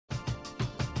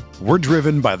We're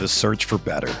driven by the search for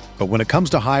better. But when it comes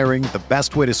to hiring, the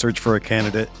best way to search for a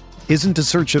candidate isn't to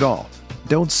search at all.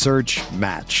 Don't search,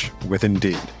 match with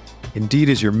Indeed. Indeed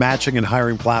is your matching and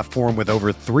hiring platform with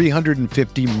over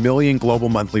 350 million global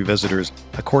monthly visitors,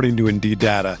 according to Indeed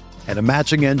data, and a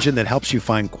matching engine that helps you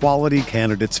find quality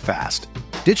candidates fast.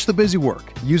 Ditch the busy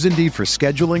work. Use Indeed for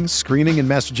scheduling, screening, and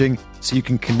messaging so you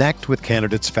can connect with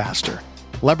candidates faster.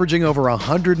 Leveraging over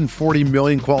 140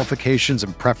 million qualifications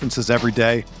and preferences every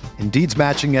day, Indeed's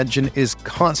matching engine is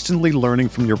constantly learning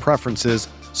from your preferences,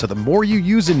 so the more you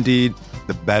use Indeed,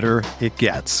 the better it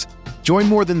gets. Join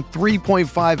more than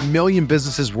 3.5 million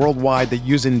businesses worldwide that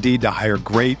use Indeed to hire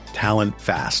great talent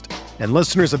fast. And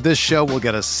listeners of this show will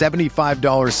get a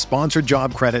 $75 sponsored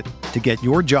job credit to get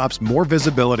your jobs more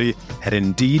visibility at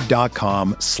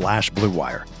Indeed.com/Blue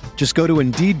Wire. Just go to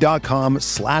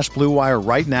Indeed.com/Blue Wire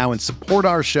right now and support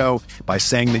our show by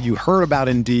saying that you heard about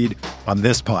Indeed on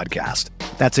this podcast.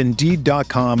 That's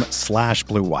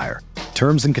Indeed.com/Blue Wire.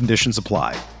 Terms and conditions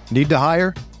apply. Need to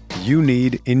hire? You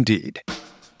need Indeed.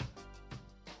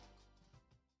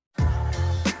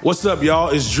 What's up, y'all?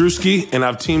 It's Drewski, and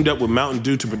I've teamed up with Mountain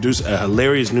Dew to produce a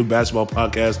hilarious new basketball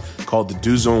podcast called The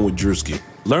Dew Zone with Drewski.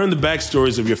 Learn the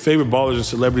backstories of your favorite ballers and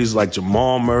celebrities like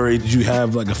Jamal Murray. Did you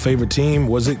have like a favorite team?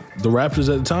 Was it the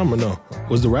Raptors at the time or no?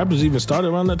 Was the Raptors even started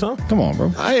around that time? Come on,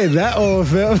 bro. I ain't that old,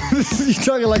 fam. You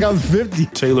talking like I'm 50.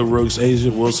 Taylor Rooks, Asia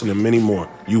Wilson, and many more.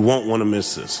 You won't want to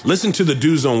miss this. Listen to The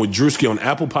Dew Zone with Drewski on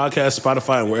Apple Podcasts,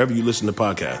 Spotify, and wherever you listen to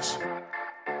podcasts.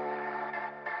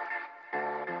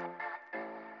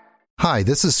 Hi,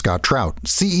 this is Scott Trout,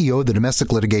 CEO of the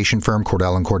domestic litigation firm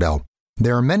Cordell & Cordell.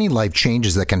 There are many life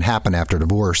changes that can happen after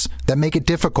divorce that make it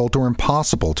difficult or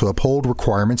impossible to uphold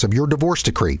requirements of your divorce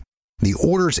decree. The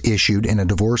orders issued in a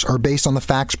divorce are based on the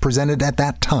facts presented at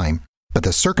that time, but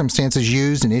the circumstances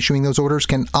used in issuing those orders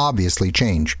can obviously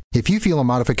change. If you feel a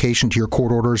modification to your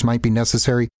court orders might be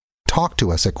necessary, talk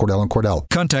to us at Cordell & Cordell.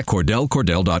 Contact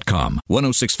CordellCordell.com,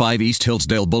 1065 East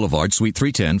Hillsdale Boulevard, Suite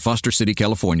 310, Foster City,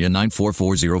 California,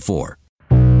 94404.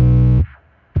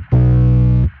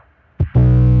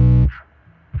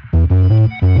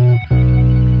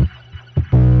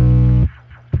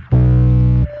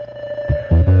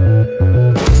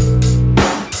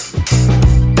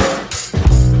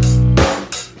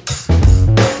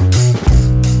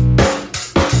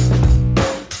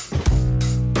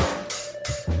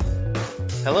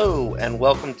 Hello, and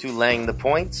welcome to Laying the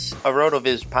Points, a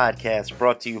RotoViz podcast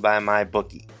brought to you by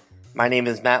MyBookie. My name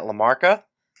is Matt LaMarca.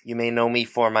 You may know me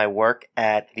for my work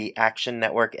at the Action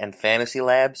Network and Fantasy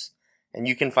Labs, and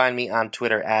you can find me on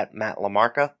Twitter at Matt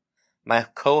LaMarca. My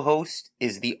co-host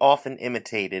is the often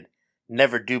imitated,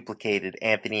 never duplicated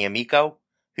Anthony Amico,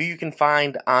 who you can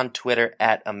find on Twitter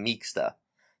at Amixta.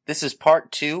 This is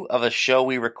part 2 of a show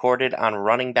we recorded on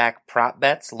running back prop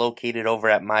bets located over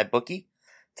at MyBookie.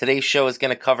 Today's show is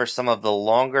going to cover some of the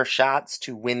longer shots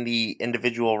to win the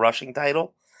individual rushing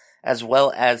title, as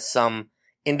well as some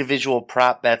individual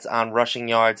prop bets on rushing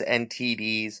yards and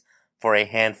TDs for a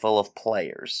handful of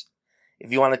players.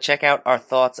 If you want to check out our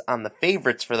thoughts on the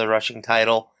favorites for the rushing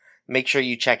title, make sure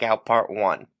you check out part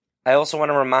 1. I also want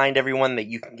to remind everyone that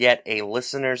you can get a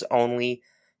listeners-only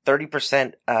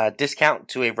 30% discount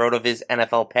to a RotoViz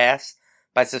NFL Pass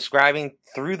by subscribing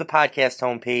through the podcast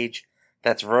homepage.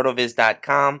 That's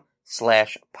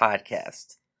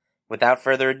rotoviz.com/podcast. Without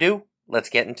further ado, let's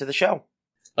get into the show.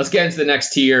 Let's get into the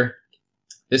next tier.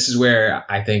 This is where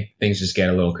I think things just get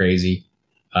a little crazy.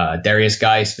 Darius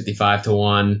Geis,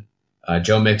 55-1.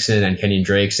 Joe Mixon and Kenyon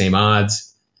Drake, same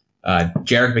odds.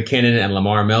 Jerick McKinnon and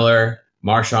Lamar Miller,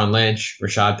 Marshawn Lynch,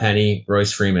 Rashad Penny,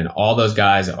 Royce Freeman. All those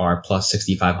guys are plus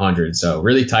 6,500. So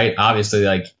really tight. Obviously,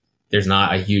 like there's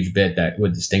not a huge bit that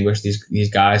would distinguish these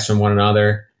guys from one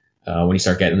another. When you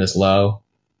start getting this low.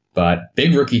 But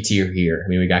big rookie tier here. I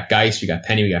mean, we got Geis, we got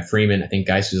Penny, we got Freeman. I think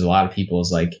Geis was a lot of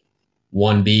people's like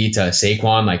 1B to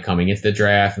Saquon, like coming into the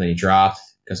draft, and then he dropped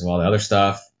because of all the other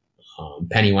stuff.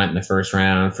 Penny went in the first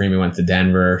round. Freeman went to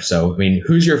Denver. So, I mean,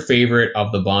 who's your favorite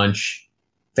of the bunch?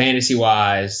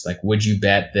 Fantasy-wise, like, would you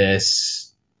bet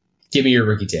this? Give me your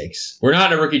rookie takes. We're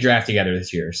not in a rookie draft together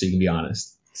this year, so you can be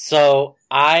honest. So,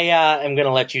 I am going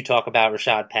to let you talk about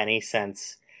Rashad Penny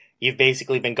since you've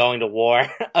basically been going to war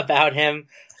about him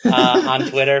on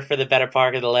Twitter for the better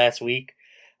part of the last week.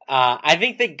 I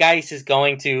think that Geis is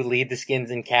going to lead the Skins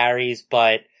in carries,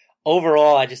 but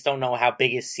overall, I just don't know how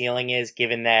big his ceiling is,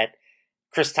 given that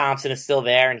Chris Thompson is still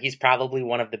there, and he's probably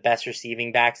one of the best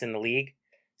receiving backs in the league.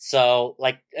 So,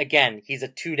 like, again, he's a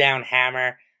two-down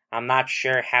hammer. I'm not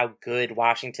sure how good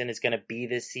Washington is going to be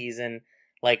this season.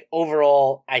 Like,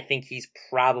 overall, I think he's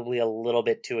probably a little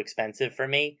bit too expensive for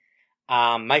me.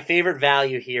 My favorite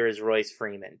value here is Royce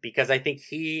Freeman, because I think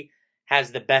he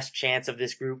has the best chance of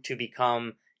this group to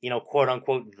become, quote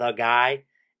unquote, the guy.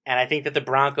 And I think that the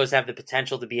Broncos have the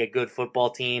potential to be a good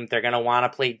football team. They're going to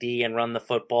want to play D and run the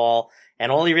football.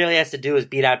 And all he really has to do is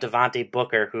beat out Devontae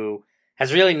Booker, who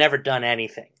has really never done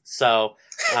anything. So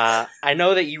I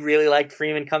know that you really liked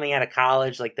Freeman coming out of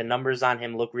college. Like, the numbers on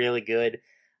him look really good.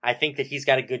 I think that he's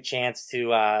got a good chance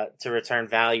to return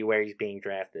value where he's being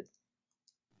drafted.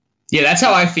 Yeah, that's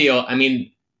how I feel. I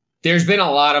mean, there's been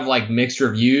a lot of like mixed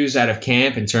reviews out of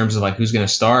camp in terms of like who's going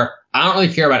to start. I don't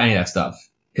really care about any of that stuff,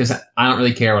 because I don't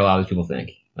really care what a lot of these people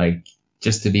think. Like,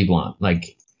 just to be blunt,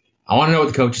 like, I want to know what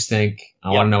the coaches think.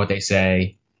 I want to know what they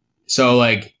say. So,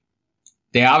 like,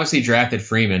 they obviously drafted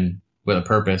Freeman with a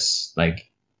purpose. Like,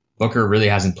 Booker really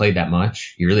hasn't played that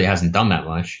much. He really hasn't done that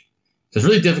much. So it's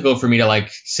really difficult for me to like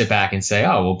sit back and say,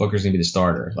 oh, well, Booker's going to be the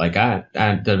starter. Like, that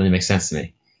doesn't really make sense to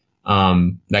me.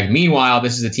 Like, meanwhile,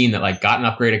 this is a team that like got an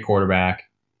upgraded quarterback.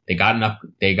 They got an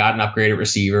upgraded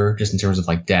receiver, just in terms of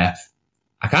like depth.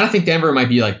 I kind of think Denver might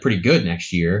be like pretty good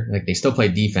next year. Like, they still play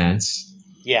defense.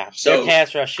 Yeah, their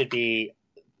pass rush should be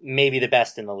maybe the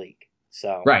best in the league.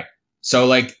 So right. So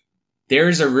like,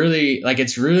 there's a really like,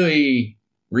 it's really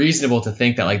reasonable to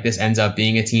think that like this ends up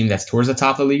being a team that's towards the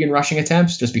top of the league in rushing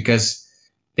attempts, just because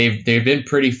they've been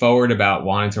pretty forward about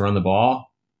wanting to run the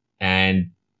ball,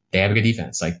 and they have a good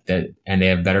defense, like that, and they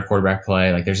have better quarterback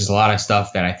play. Like, there's just a lot of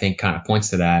stuff that I think kind of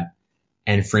points to that.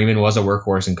 And Freeman was a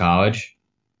workhorse in college.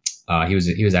 He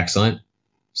was excellent.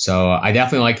 So I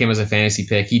definitely like him as a fantasy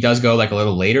pick. He does go like a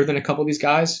little later than a couple of these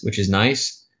guys, which is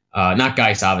nice. Not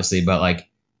Geis, obviously, but like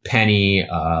Penny,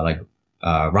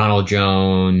 Ronald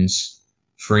Jones,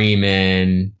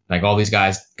 Freeman, like all these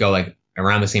guys go like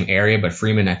around the same area, but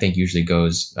Freeman, I think, usually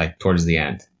goes like towards the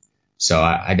end. So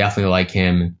I definitely like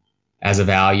him as a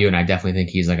value, and I definitely think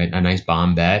he's like a nice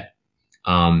bomb bet.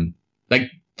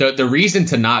 Like the reason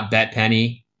to not bet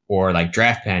Penny or like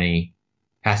draft Penny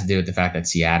has to do with the fact that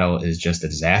Seattle is just a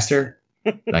disaster.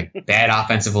 Like, bad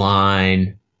offensive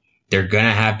line. They're going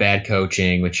to have bad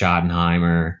coaching with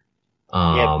Schottenheimer.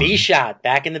 B-Shot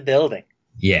back in the building.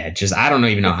 Yeah, just, I don't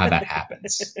even know how that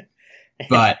happens.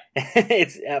 But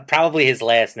it's probably his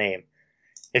last name.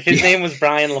 If his name was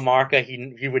Brian Lamarca,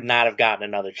 he would not have gotten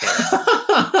another chance.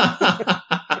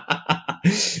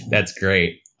 That's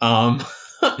great.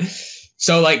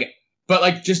 So like, but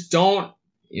like, just don't,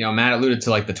 Matt alluded to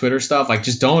like the Twitter stuff. Like,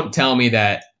 just don't tell me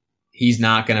that he's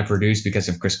not going to produce because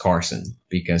of Chris Carson,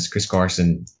 because Chris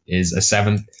Carson is a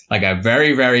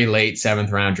very, very late 7th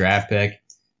round draft pick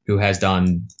who has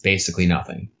done basically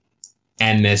nothing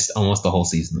and missed almost the whole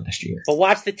season last year. But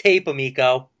watch the tape,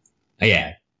 amigo.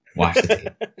 Yeah. Watch the tape.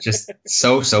 Just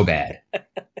so bad.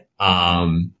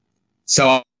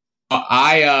 So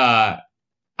I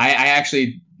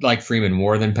actually like Freeman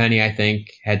more than Penny, I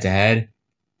think, head to head.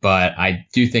 But I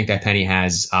do think that Penny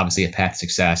has obviously a path to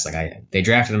success. Like, they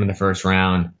drafted him in the 1st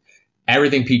round.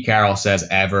 Everything Pete Carroll says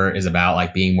ever is about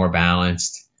like being more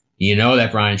balanced. That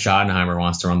Brian Schottenheimer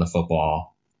wants to run the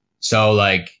football. So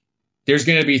like, there's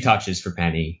going to be touches for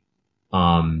Penny.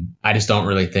 I just don't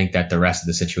really think that the rest of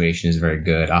the situation is very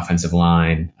good. Offensive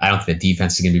line, I don't think the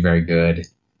defense is going to be very good.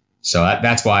 So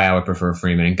that's why I would prefer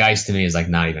Freeman. And Geis, to me, is like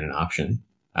not even an option.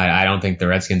 I don't think the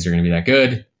Redskins are going to be that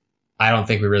good. I don't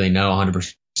think we really know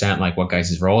 100% like what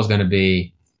Geis' role is going to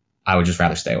be. I would just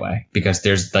rather stay away, because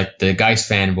there's like the Geis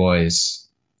fanboys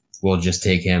will just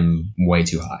take him way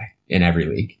too high in every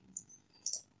league.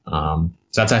 So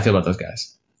that's how I feel about those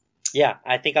guys. Yeah,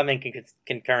 I think I'm in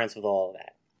concurrence with all of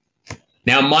that.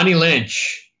 Now, Money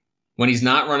Lynch, when he's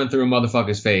not running through a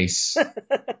motherfucker's face,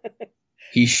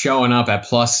 he's showing up at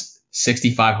plus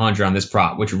 6,500 on this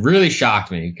prop, which really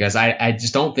shocked me, because I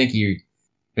just don't think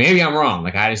maybe I'm wrong.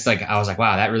 Like, I was like,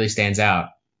 wow, that really stands out,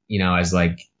 as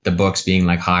like the books being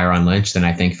like higher on Lynch than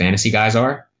I think fantasy guys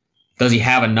are. Does he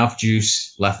have enough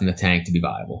juice left in the tank to be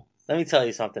viable? Let me tell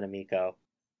you something, amico.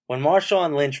 When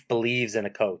Marshawn Lynch believes in a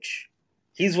coach,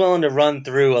 he's willing to run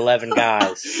through 11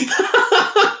 guys.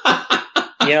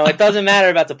 It doesn't matter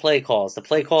about the play calls. The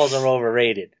play calls are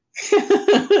overrated.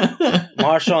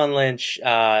 Marshawn Lynch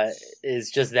is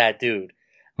just that dude.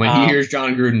 When he hears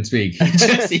John Gruden speak,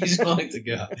 he's willing to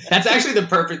go. That's actually the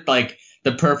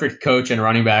perfect coach and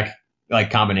running back like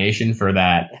combination for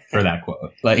that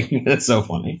quote. Like, that's so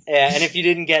funny. Yeah, and if you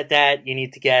didn't get that, you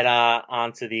need to get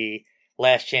onto the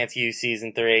Last Chance U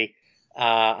season 3.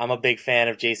 I'm a big fan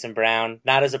of Jason Brown,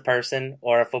 not as a person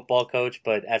or a football coach,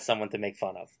 but as someone to make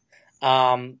fun of.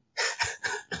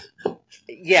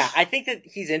 Yeah, I think that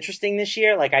he's interesting this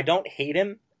year. Like, I don't hate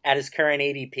him at his current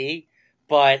ADP,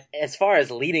 but as far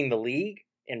as leading the league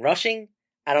in rushing,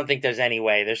 I don't think there's any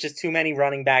way. There's just too many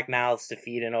running back mouths to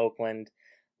feed in Oakland.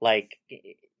 Like,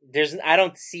 I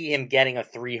don't see him getting a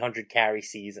 300 carry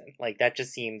season. Like, that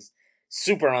just seems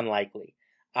super unlikely.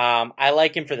 I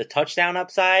like him for the touchdown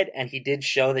upside, and he did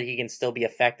show that he can still be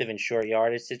effective in short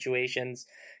yardage situations.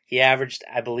 He averaged,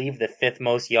 I believe, the 5th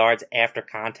most yards after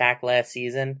contact last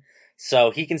season.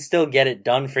 So he can still get it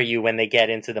done for you when they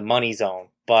get into the money zone.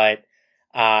 But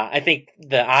I think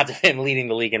the odds of him leading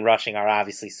the league in rushing are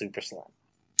obviously super slim.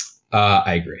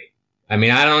 I agree. I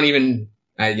mean,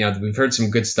 we've heard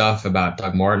some good stuff about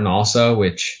Doug Martin also,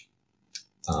 which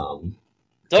Doug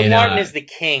Martin is the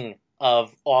king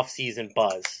of off-season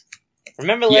buzz.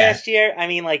 Remember last year? I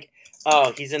mean, like,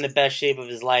 he's in the best shape of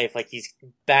his life. Like, he's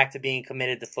back to being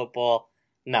committed to football.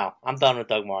 No, I'm done with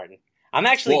Doug Martin. I'm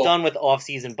actually done with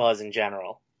off-season buzz in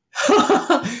general.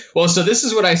 Well, so this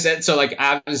is what I said. So, like,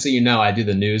 obviously, I do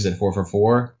the news at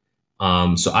 444.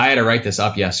 So I had to write this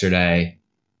up yesterday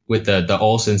with the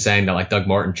Olsen saying that, like, Doug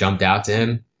Martin jumped out to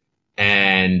him.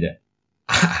 And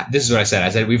this is what I said. I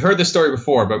said, we've heard this story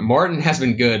before, but Martin has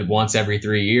been good once every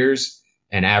 3 years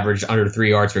and averaged under 3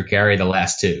 yards per carry the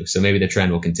last 2. So maybe the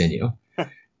trend will continue.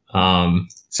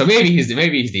 So maybe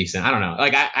he's decent. I don't know.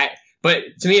 Like, but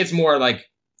to me, it's more like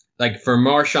for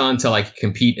Marshawn to, like,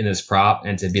 compete in this prop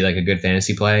and to be, like, a good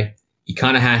fantasy play, he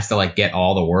kind of has to, like, get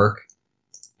all the work.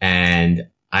 And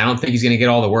I don't think he's going to get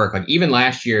all the work. Like, even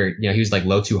last year, he was, like,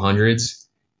 low 200s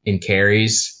in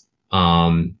carries,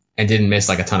 and didn't miss,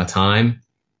 like, a ton of time.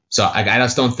 So I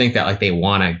just don't think that, like, they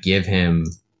want to give him,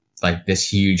 like, this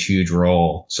huge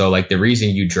role. So, like, the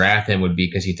reason you draft him would be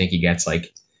because you think he gets,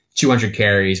 like, 200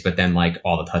 carries, but then, like,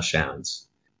 all the touchdowns.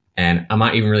 And I'm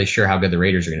not even really sure how good the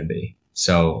Raiders are going to be.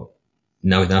 So,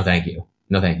 no, thank you.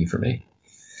 No, thank you for me.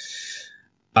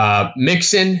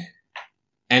 Mixon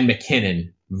and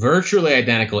McKinnon, virtually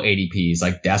identical ADPs,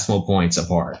 like decimal points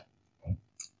apart.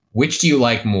 Which do you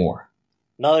like more?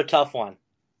 Another tough one.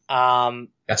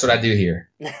 That's what I do here.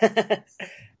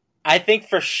 I think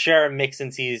for sure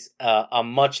Mixon sees a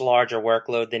much larger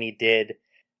workload than he did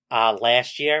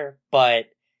last year, but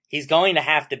he's going to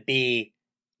have to be,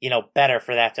 better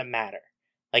for that to matter.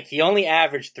 Like, he only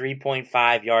averaged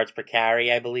 3.5 yards per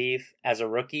carry, I believe, as a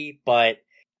rookie, but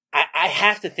I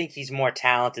have to think he's more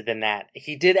talented than that.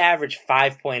 He did average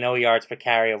 5.0 yards per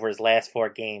carry over his last 4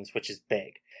 games, which is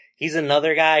big. He's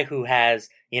another guy who has,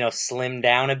 slimmed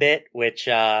down a bit, which,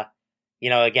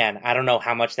 again, I don't know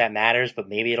how much that matters, but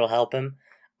maybe it'll help him.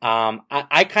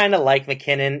 I kind of like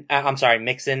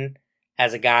Mixon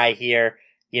as a guy here,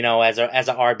 as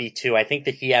a RB2. I think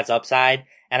that he has upside,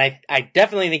 and I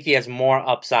definitely think he has more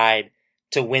upside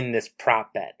to win this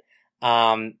prop bet.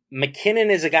 McKinnon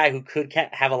is a guy who could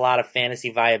have a lot of fantasy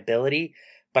viability,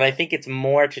 but I think it's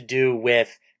more to do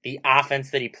with the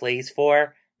offense that he plays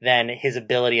for than his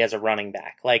ability as a running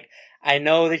back. Like, I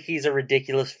know that he's a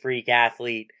ridiculous freak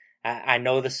athlete. I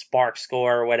know the spark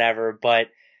score or whatever, but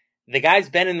the guy's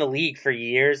been in the league for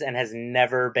years and has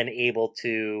never been able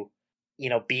to,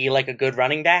 be like a good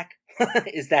running back.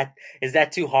 Is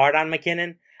that too hard on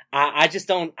McKinnon? I just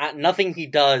don't, nothing he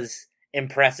does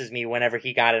impresses me whenever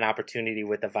he got an opportunity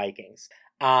with the Vikings.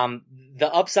 The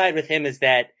upside with him is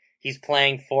that he's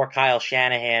playing for Kyle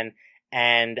Shanahan,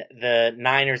 and the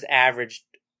Niners averaged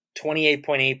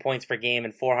 28.8 points per game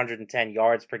and 410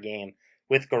 yards per game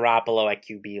with Garoppolo at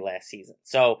QB last season.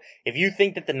 So if you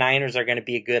think that the Niners are going to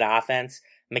be a good offense,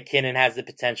 McKinnon has the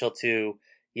potential to,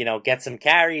 get some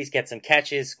carries, get some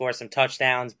catches, score some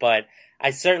touchdowns, but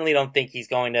I certainly don't think he's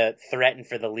going to threaten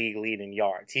for the league lead in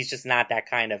yards. He's just not that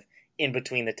kind of in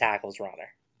between the tackles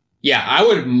runner. Yeah, I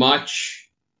would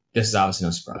this is obviously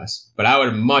no surprise, but I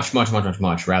would much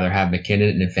rather have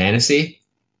McKinnon in fantasy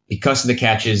because of the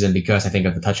catches and because I think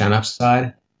of the touchdown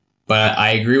upside. But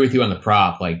I agree with you on the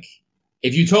prop. Like,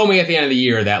 if you told me at the end of the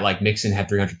year that, like, Mixon had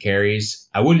 300 carries,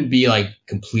 I wouldn't be, like,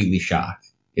 completely shocked.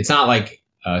 It's not, like,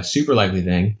 a super likely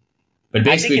thing, but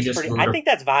basically I think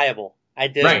that's viable. I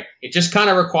do. Right. It just kind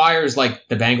of requires, like,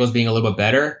 the Bengals being a little bit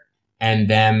better and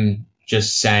them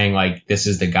just saying, like, this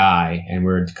is the guy, and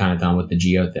we're kind of done with the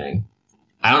Geo thing.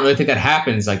 I don't really think that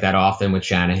happens, like, that often with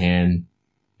Shanahan.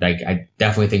 Like, I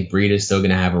definitely think Breida is still going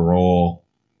to have a role.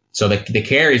 So the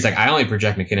carries, like, I only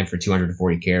project McKinnon for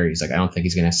 240 carries. Like, I don't think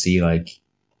he's going to see, like,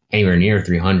 anywhere near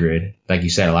 300. Like you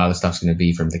said, a lot of the stuff's going to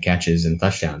be from the catches and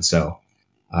touchdowns. So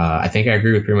I think I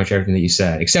agree with pretty much everything that you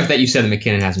said, except that you said that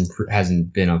McKinnon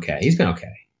hasn't been okay. He's been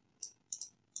okay.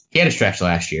 He had a stretch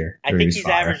last year. I think he's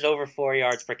averaged over 4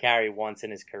 yards per carry once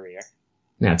in his career.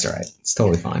 That's all right. It's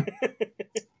totally fine.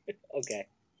 Okay.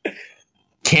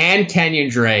 Can Kenyon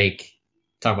Drake,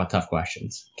 talk about tough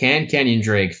questions, can Kenyon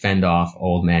Drake fend off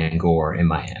old man Gore in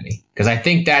Miami? Because I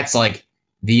think that's, like,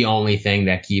 the only thing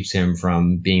that keeps him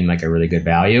from being like a really good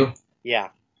value. Yeah.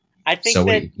 I think so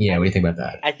that, what do you think about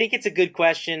that? I think it's a good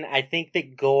question. I think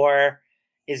that Gore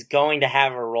is going to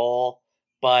have a role,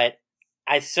 but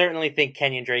I certainly think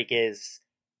Kenyon Drake is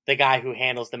the guy who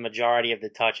handles the majority of the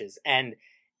touches. And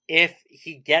if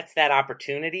he gets that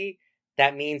opportunity,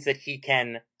 that means that he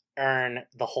can earn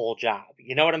the whole job.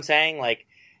 You know what I'm saying? Like,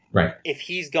 right. If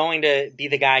he's going to be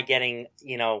the guy getting,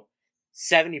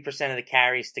 70% of the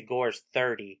carries to Gore's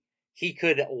 30, he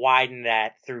could widen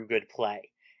that through good play.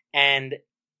 And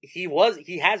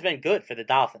he has been good for the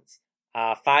Dolphins.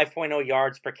 5.0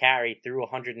 yards per carry through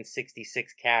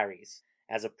 166 carries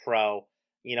as a pro.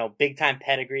 Big time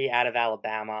pedigree out of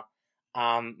Alabama.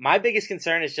 My biggest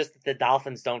concern is just that the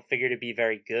Dolphins don't figure to be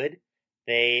very good.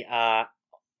 They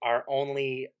are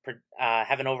only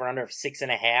have an over-under of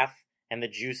 6.5, and the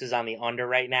juice is on the under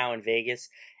right now in Vegas.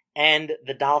 And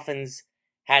the Dolphins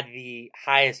had the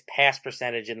highest pass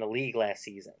percentage in the league last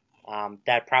season.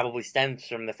 That probably stems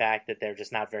from the fact that they're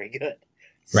just not very good.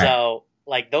 Right. So,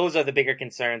 those are the bigger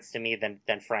concerns to me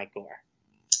than Frank Gore.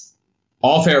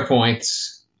 All fair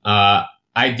points. I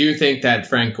do think that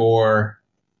Frank Gore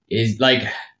is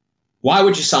why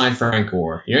would you sign Frank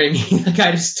Gore? You know what I mean?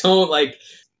 I just don't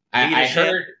I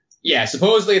heard,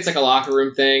 supposedly it's like a locker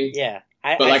room thing. Yeah.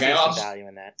 I see some value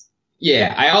in that.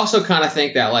 Yeah. I also kind of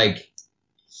think that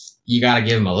you got to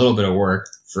give him a little bit of work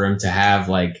for him to have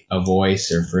a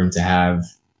voice or for him to have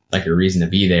a reason to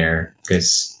be there.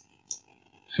 Because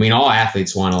all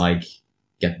athletes want to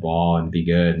get the ball and be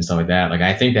good and stuff like that.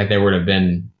 I think that there would have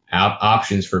been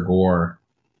options for Gore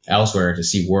elsewhere to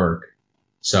see work.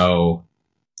 So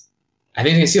I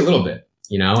think they can see a little bit,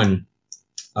 and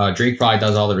Drake probably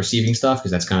does all the receiving stuff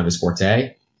because that's kind of his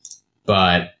forte.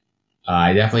 But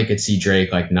I definitely could see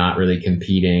Drake not really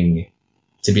competing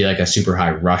to be a super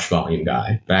high rush volume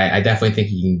guy. But I definitely think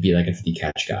he can be a 50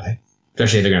 catch guy,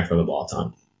 especially if they're going to throw the ball a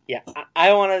ton. Yeah,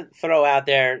 I want to throw out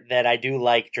there that I do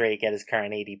like Drake at his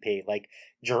current ADP.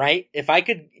 Drake, if I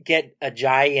could get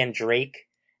Ajayi and Drake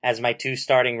as my two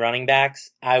starting running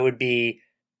backs, I would be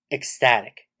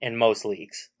ecstatic in most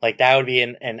leagues. That would be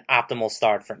an optimal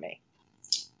start for me.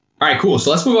 All right, cool.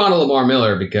 So let's move on to Lamar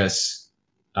Miller because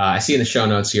I see in the show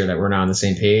notes here that we're not on the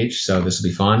same page, so this will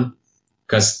be fun.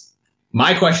 Because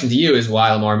my question to you is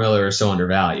why Lamar Miller is so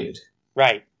undervalued.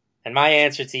 Right. And my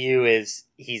answer to you is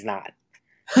he's not.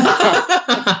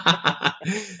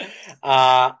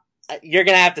 You're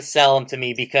going to have to sell him to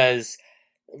me because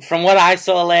from what I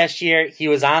saw last year, he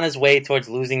was on his way towards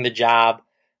losing the job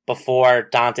before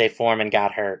D'Onta Foreman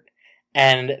got hurt.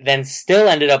 And then still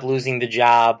ended up losing the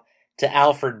job to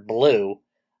Alfred Blue,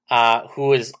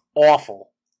 who is awful.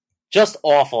 Just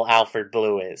awful, Alfred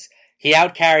Blue is. He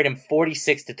outcarried him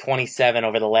 46-27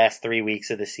 over the last 3 weeks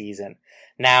of the season.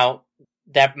 Now,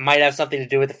 that might have something to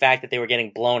do with the fact that they were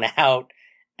getting blown out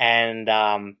and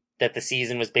that the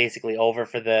season was basically over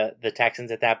for the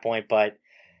Texans at that point. But,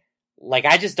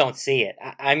 I just don't see it.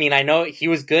 I know he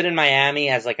was good in Miami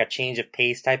as a change of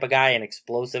pace type of guy, an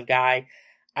explosive guy.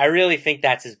 I really think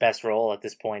that's his best role at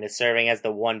this point, is serving as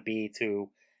the 1B to,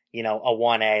 a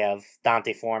 1A of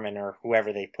D'Onta Foreman or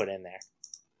whoever they put in there.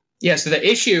 Yeah, so the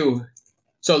issue,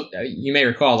 you may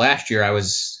recall last year I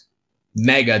was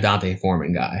mega D'Onta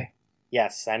Foreman guy.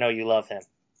 Yes, I know you love him.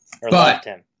 Loved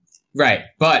him. Right,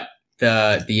 but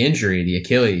the injury, the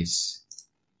Achilles,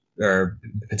 or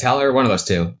patella, or one of those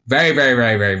two, very, very,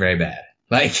 very, very, very bad.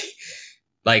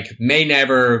 May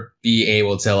never be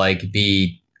able to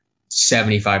be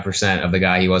 75% of the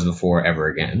guy he was before ever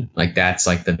again. That's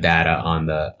the data on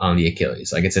the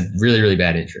Achilles. It's a really, really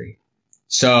bad injury.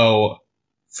 So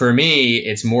for me,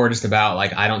 it's more just about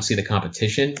I don't see the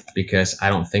competition because I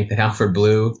don't think that Alfred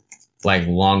Blue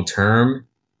long term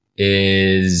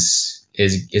is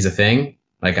a thing.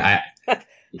 I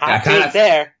kind of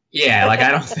there. Yeah,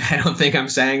 I don't think I'm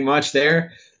saying much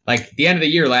there. The end of the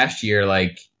year last year,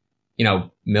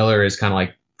 Miller is kind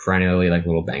of perennially a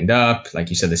little banged up. Like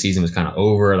you said, the season was kind of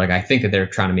over. I think that they're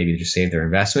trying to maybe just save their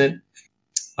investment.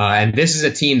 And this is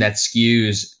a team that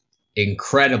skews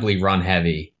incredibly run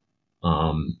heavy.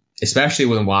 Especially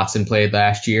when Watson played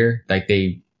last year,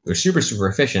 they were super, super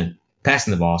efficient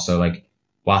passing the ball. So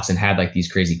Watson had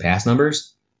these crazy pass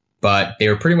numbers, but they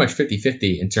were pretty much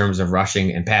 50-50 in terms of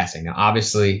rushing and passing. Now,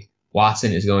 obviously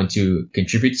Watson is going to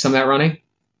contribute to some of that running,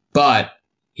 but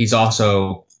he's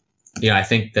also, I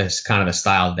think this kind of the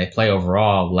style that they play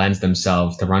overall lends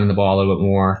themselves to running the ball a little bit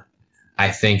more. I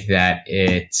think that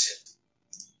it,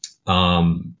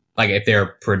 if they're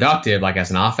productive,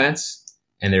 as an offense,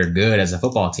 and they're good as a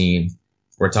football team,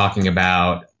 we're talking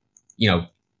about,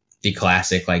 the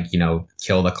classic, like,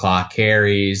 kill the clock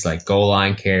carries, like goal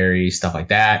line carries, stuff like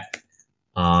that.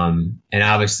 And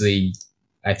obviously,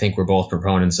 I think we're both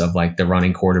proponents of like the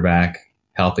running quarterback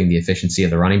helping the efficiency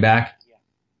of the running back.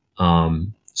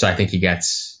 So I think he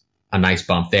gets a nice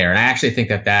bump there. And I actually think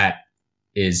that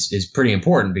is pretty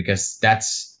important, because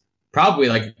that's probably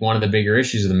like one of the bigger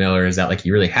issues of the Miller, is that like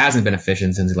he really hasn't been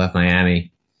efficient since he left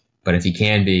Miami. But if he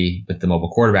can be with the mobile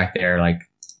quarterback there, like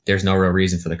there's no real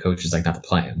reason for the coaches like not to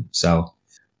play him. So,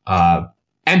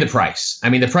 and the price. I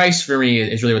mean, the price for me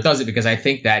is really what does it, because I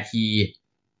think that he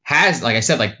has, like I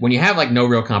said, like when you have like no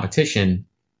real competition,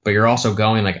 but you're also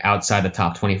going like outside the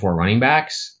top 24 running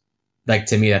backs, like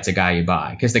to me, that's a guy you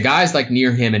buy. Because the guys like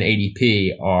near him in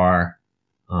ADP are,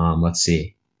 let's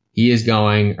see, he is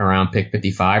going around pick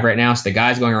 55 right now. So the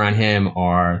guys going around him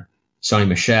are Sony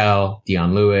Michel,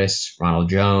 Dion Lewis, Ronald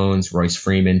Jones, Royce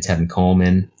Freeman, Tevin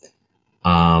Coleman.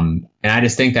 And I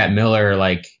just think that Miller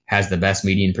like has the best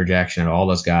median projection of all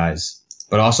those guys,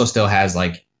 but also still has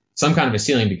like some kind of a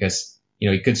ceiling, because,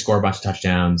 he could score a bunch of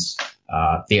touchdowns.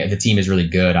 The team is really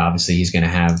good. Obviously he's going to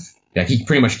have, like, he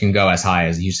pretty much can go as high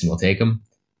as Houston will take him.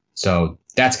 So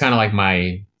that's kind of like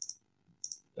my,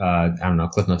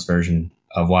 Cliff Notes version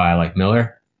of why I like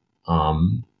Miller.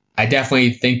 I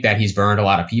definitely think that he's burned a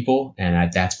lot of people,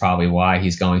 and that's probably why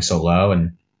he's going so low.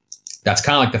 And that's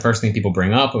kind of like the first thing people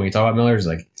bring up when we talk about Miller, is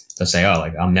like, they'll say, oh,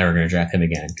 like, I'm never going to draft him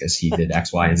again because he did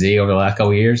X, Y, and Z over the last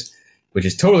couple of years, which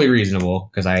is totally reasonable,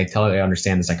 because I totally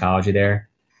understand the psychology there.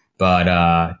 But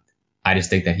I just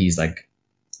think that he's like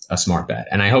a smart bet.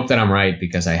 And I hope that I'm right,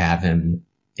 because I have him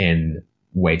in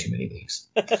way too many leagues.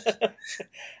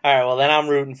 All right, well, then I'm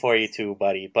rooting for you too,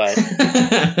 buddy. But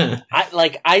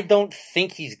I don't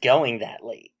think he's going that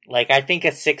late. Like, I think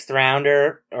a 6th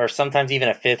rounder or sometimes even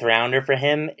a 5th rounder for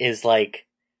him is like,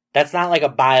 that's not like a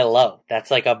buy low.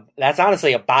 That's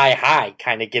honestly a buy high,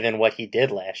 kind of given what he did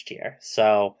last year.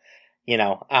 So,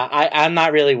 I'm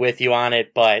not really with you on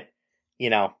it, but,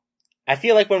 I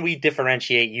feel like when we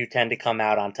differentiate, you tend to come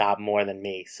out on top more than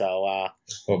me. So,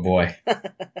 oh boy. Is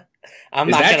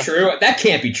that true? That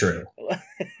can't be true.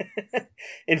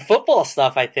 In football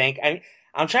stuff, I think.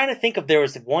 I'm trying to think if there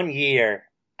was one year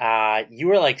you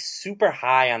were like super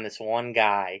high on this one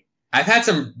guy. I've had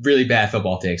some really bad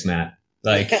football takes, Matt.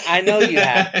 Like I know you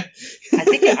have.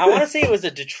 I want to say it was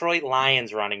a Detroit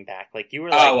Lions running back. Like you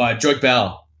were like, Joique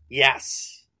Bell.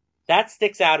 Yes. That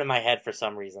sticks out in my head for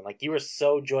some reason. Like, you were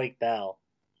so Joique Bell.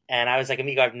 And I was like,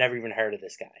 amigo, I've never even heard of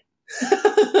this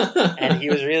guy. And he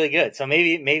was really good. So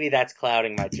maybe that's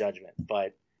clouding my judgment.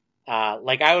 But,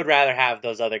 I would rather have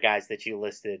those other guys that you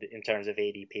listed in terms of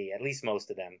ADP, at least most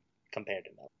of them, compared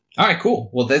to Miller. All right, cool.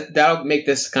 Well, that'll make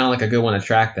this kind of like a good one to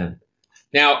track then.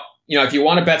 Now, if you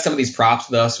want to bet some of these props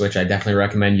with us, which I definitely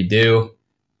recommend you do,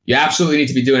 you absolutely need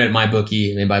to be doing it at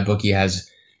MyBookie. And MyBookie has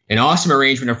an awesome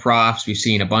arrangement of props. We've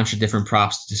seen a bunch of different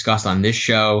props discussed on this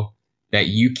show that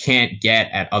you can't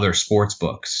get at other sports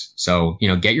books. So,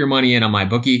 get your money in on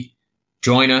MyBookie.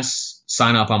 Join us.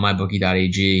 Sign up on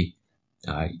mybookie.ag.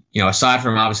 Aside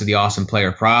from obviously the awesome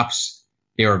player props,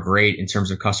 they are great in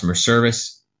terms of customer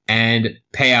service and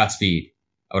payout speed.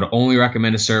 I would only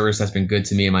recommend a service that's been good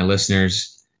to me and my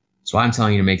listeners. That's why I'm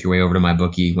telling you to make your way over to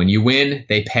MyBookie. When you win,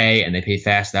 they pay, and they pay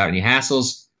fast without any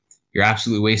hassles. You're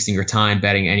absolutely wasting your time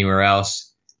betting anywhere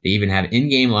else. They even have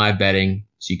in-game live betting,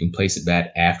 so you can place a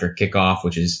bet after kickoff,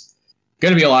 which is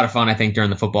going to be a lot of fun, I think, during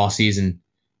the football season.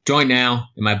 Join now,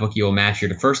 and MyBookie will match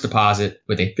your first deposit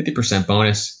with a 50%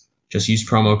 bonus. Just use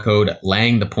promo code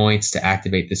LANGTHEPOINTS to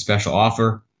activate this special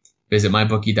offer. Visit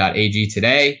mybookie.ag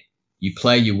today. You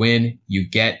play, you win, you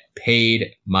get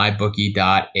paid.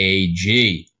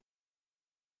 mybookie.ag.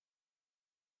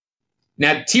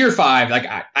 Now, tier 5, like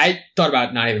I thought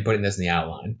about not even putting this in the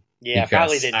outline. Yeah,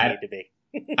 probably didn't need to be.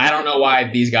 I don't know why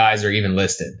these guys are even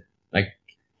listed. Like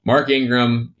Mark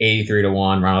Ingram,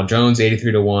 83-1, Ronald Jones,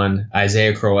 83-1,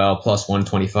 Isaiah Crowell, plus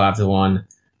 125-1,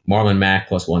 Marlon Mack,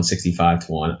 plus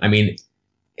 165-1. I mean,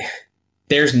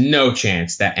 there's no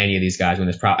chance that any of these guys win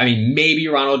this prop. I mean, maybe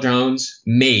Ronald Jones,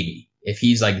 maybe, if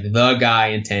he's like the guy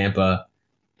in Tampa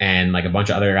and like a bunch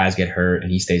of other guys get hurt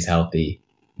and he stays healthy,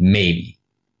 maybe.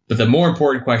 But the more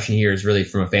important question here is really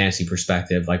from a fantasy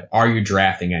perspective, like, are you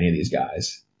drafting any of these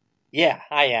guys? Yeah,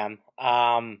 I am.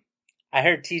 I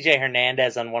heard TJ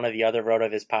Hernandez on one of the other Road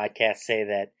of his podcasts say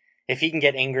that if he can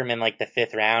get Ingram in like the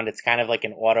 5th round, it's kind of like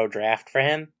an auto draft for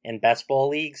him in best ball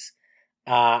leagues.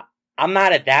 I'm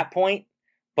not at that point,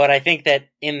 but I think that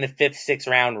in the 5th, 6th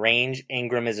round range,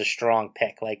 Ingram is a strong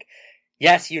pick. Like,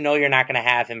 yes, you're not going to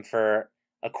have him for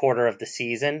a quarter of the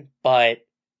season, but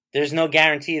there's no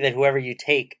guarantee that whoever you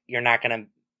take, you're not going to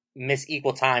miss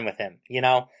equal time with him,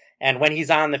 And when he's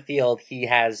on the field, he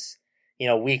has,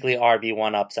 weekly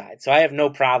RB1 upside. So I have no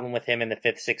problem with him in the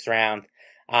 5th, 6th round.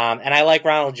 And I like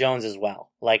Ronald Jones as well.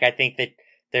 Like, I think that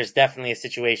there's definitely a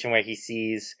situation where he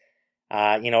sees,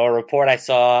 a report I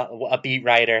saw, a beat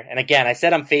writer. And again, I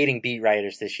said I'm fading beat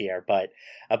writers this year, but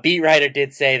a beat writer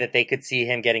did say that they could see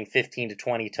him getting 15 to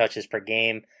 20 touches per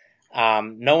game.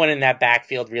 No one in that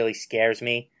backfield really scares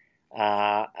me.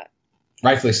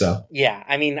 Rightfully so. Yeah.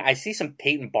 I mean, I see some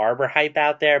Peyton Barber hype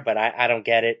out there, but I don't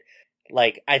get it.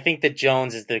 Like, I think that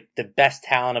Jones is the best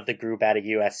talent of the group out of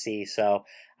USC. So,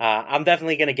 I'm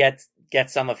definitely going to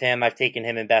get some of him. I've taken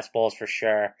him in best balls for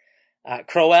sure.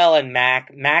 Crowell and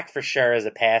Mack. Mack for sure is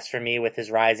a pass for me with his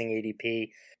rising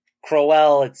ADP.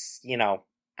 Crowell, it's,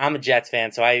 I'm a Jets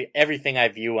fan, so everything I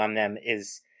view on them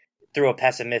is through a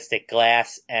pessimistic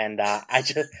glass, and I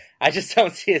just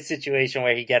don't see a situation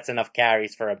where he gets enough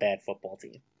carries for a bad football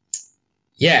team.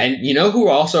 Yeah, and you know who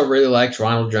also really likes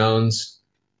Ronald Jones?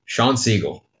 Sean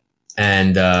Siegel.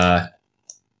 And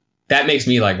that makes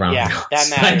me like Ronald Jones. Yeah, that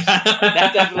matters.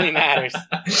 That definitely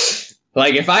matters.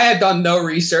 Like, if I had done no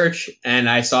research and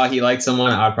I saw he liked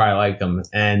someone, I'd probably like them.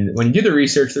 And when you do the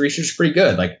research is pretty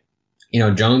good. Like,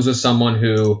 Jones was someone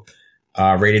who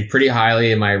rated pretty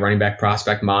highly in my running back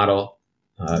prospect model,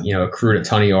 accrued a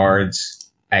ton of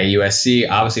yards at USC.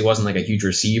 Obviously wasn't like a huge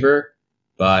receiver,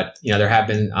 but, there have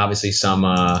been obviously some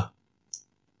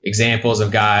examples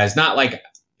of guys, not like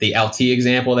the LT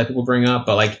example that people bring up,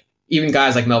 but like even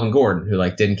guys like Melvin Gordon, who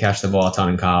like didn't catch the ball a ton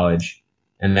in college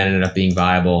and then ended up being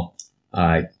viable,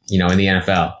 in the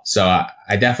NFL. So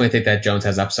I definitely think that Jones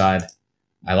has upside.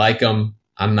 I like him.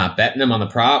 I'm not betting him on the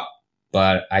prop,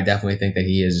 but I definitely think that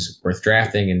he is worth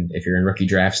drafting. And if you're in rookie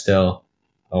draft still,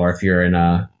 or if you're in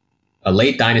a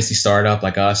late dynasty startup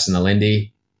like us in the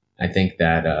Lindy, I think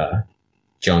that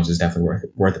Jones is definitely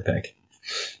worth a pick.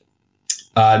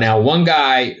 Now, one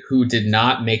guy who did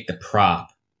not make the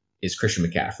prop is Christian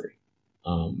McCaffrey.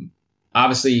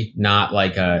 Obviously not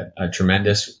like a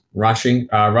tremendous rushing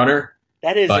runner.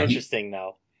 That is interesting,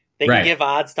 though. They can give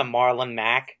odds to Marlon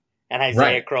Mack and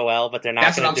Isaiah Crowell, but they're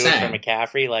not going to do it for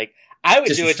McCaffrey. Like, I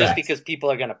would do it just because people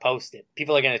are going to post it.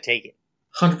 People are going to take it.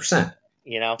 100%.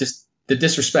 Just the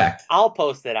disrespect. I'll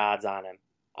post that odds on him.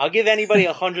 I'll give anybody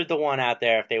 100 to 1 out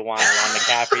there if they want it on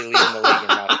McCaffrey leading the league in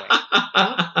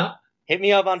rushing. Hit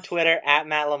me up on Twitter at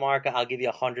Matt LaMarca. I'll give you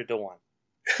 100 to 1.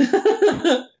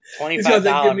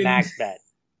 $25 max bet.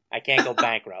 I can't go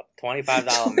bankrupt.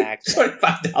 $25 max bet.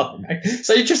 $25 max.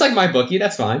 So you're just like my bookie.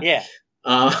 That's fine. Yeah.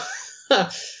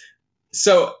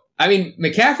 So, I mean,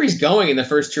 McCaffrey's going in the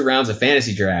first 2 rounds of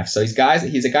fantasy drafts. So he's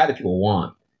a guy that people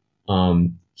want.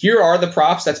 Here are the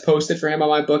props that's posted for him on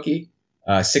my bookie.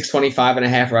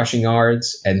 625.5 rushing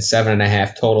yards and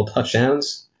 7.5 total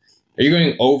touchdowns. Are you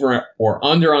going over or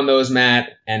under on those,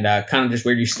 Matt? And kind of just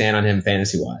where do you stand on him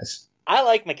fantasy-wise? I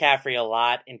like McCaffrey a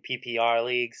lot in PPR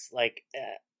leagues. Like,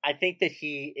 I think that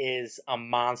he is a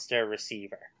monster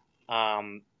receiver.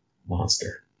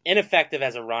 Monster. Ineffective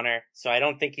as a runner, so I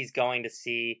don't think he's going to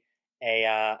see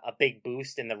a big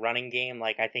boost in the running game.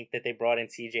 Like, I think that they brought in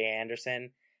C.J.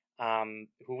 Anderson,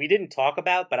 who we didn't talk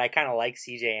about, but I kind of like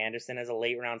C.J. Anderson as a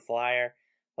late-round flyer.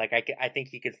 Like, I think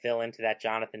he could fill into that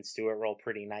Jonathan Stewart role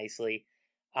pretty nicely.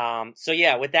 So,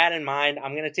 yeah, with that in mind,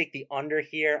 I'm going to take the under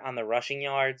here on the rushing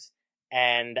yards.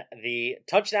 And the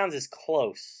touchdowns is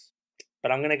close,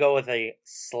 but I'm going to go with a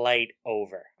slight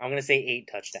over. I'm going to say 8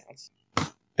 touchdowns.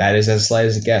 That is as slight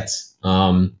as it gets.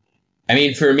 I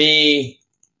mean, for me,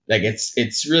 like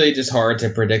it's really just hard to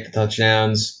predict the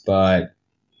touchdowns, but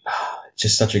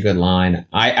just such a good line.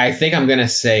 I think I'm going to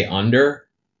say under,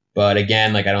 but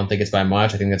again, like I don't think it's by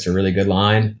much. I think that's a really good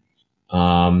line.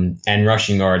 And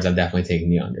rushing yards, I'm definitely taking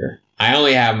the under. I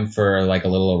only have him for like a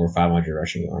little over 500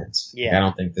 rushing yards. Yeah. Like, I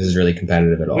don't think this is really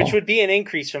competitive at all. Which would be an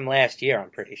increase from last year,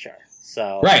 I'm pretty sure.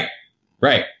 So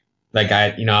Right. Like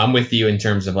I'm with you in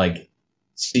terms of like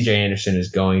C.J. Anderson is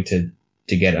going to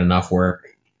get enough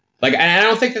work. Like, and I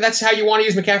don't think that that's how you want to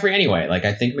use McCaffrey anyway. Like,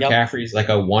 I think McCaffrey's like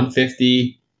a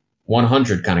 150,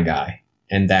 100 kind of guy.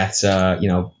 And that's,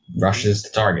 rushes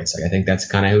to targets. Like, I think that's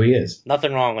kind of who he is.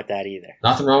 Nothing wrong with that either.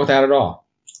 Nothing wrong with that at all.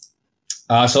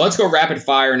 So let's go rapid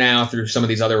fire now through some of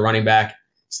these other running back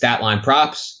stat line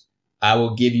props. I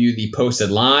will give you the posted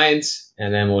lines,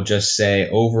 and then we'll just say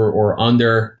over or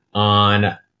under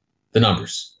on the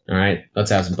numbers. All right,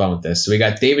 let's have some fun with this. So we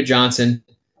got David Johnson,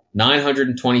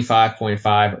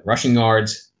 925.5 rushing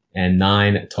yards and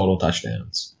 9 total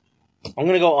touchdowns. I'm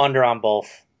going to go under on both.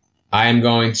 I am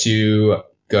going to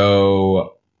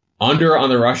go under on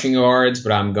the rushing yards,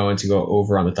 but I'm going to go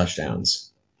over on the touchdowns.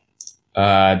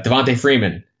 Devontae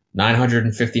Freeman,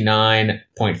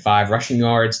 959.5 rushing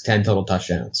yards, 10 total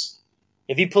touchdowns.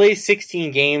 If he plays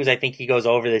 16 games, I think he goes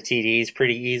over the TDs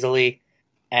pretty easily.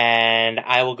 And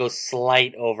I will go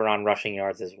slight over on rushing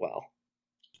yards as well.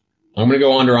 I'm going to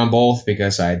go under on both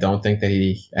because I don't think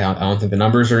that I don't think the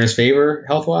numbers are in his favor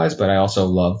health-wise, but I also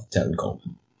love Tevin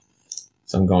Coleman.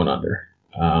 So I'm going under.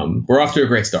 We're off to a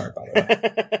great start, by the way.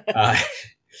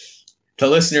 The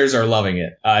listeners are loving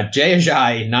it. Jay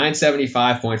Ajayi,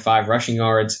 975.5 rushing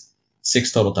yards,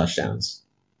 6 total touchdowns.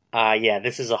 Yeah,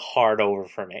 this is a hard over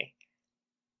for me.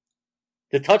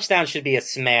 The touchdown should be a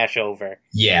smash over.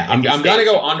 Yeah, I'm going to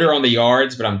go under on the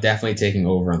yards, but I'm definitely taking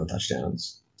over on the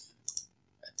touchdowns.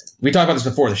 We talked about this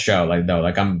before the show,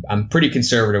 I'm pretty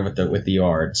conservative with the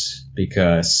yards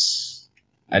because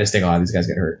I just think a lot of these guys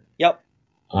get hurt. Yep.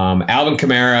 Alvin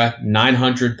Kamara,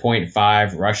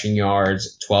 900.5 rushing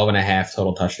yards, 12.5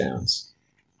 total touchdowns.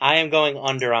 I am going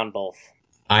under on both.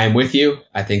 I am with you.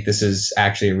 I think this is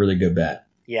actually a really good bet.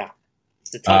 Yeah.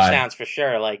 The touchdowns for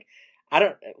sure.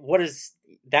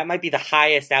 That might be the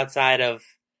highest outside of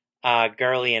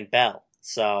Gurley and Bell.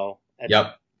 So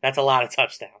that's a lot of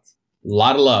touchdowns. A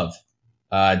lot of love.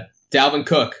 Dalvin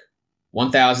Cook,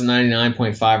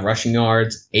 1,099.5 rushing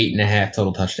yards, 8.5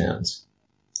 total touchdowns.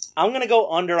 I'm going to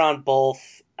go under on both.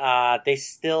 They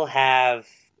still have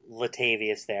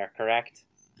Latavius there, correct?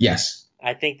 Yes.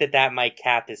 I think that might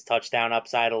cap his touchdown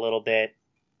upside a little bit.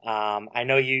 I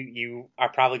know you are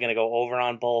probably going to go over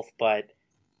on both, but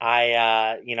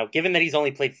given that he's only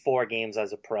played 4 games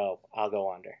as a pro, I'll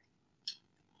go under.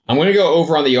 I'm going to go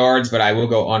over on the yards, but I will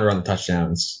go under on the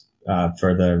touchdowns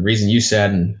for the reason you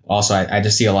said. And also, I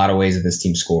just see a lot of ways that this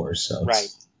team scores. So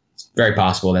it's very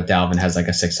possible that Dalvin has like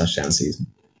a 6 touchdown season.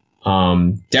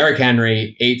 Derrick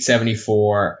Henry,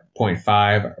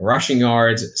 874.5 rushing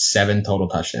yards, 7 total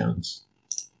touchdowns.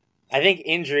 I think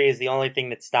injury is the only thing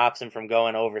that stops him from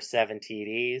going over 7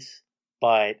 TDs.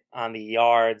 But on the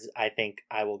yards, I think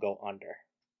I will go under.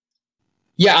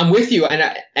 Yeah, I'm with you. And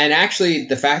actually,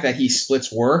 the fact that he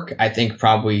splits work, I think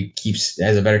probably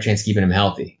has a better chance of keeping him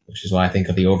healthy, which is why I think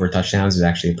the over touchdowns is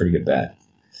actually a pretty good bet.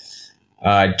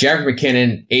 Jerick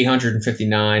McKinnon,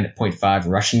 859.5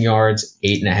 rushing yards,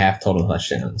 8.5 total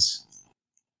touchdowns.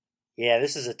 Yeah,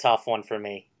 this is a tough one for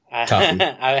me.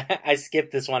 I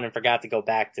skipped this one and forgot to go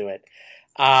back to it.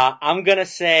 I'm going to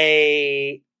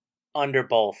say under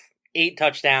both. 8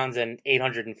 touchdowns and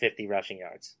 850 rushing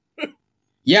yards.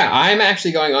 Yeah, I'm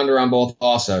actually going under on both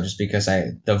also, just because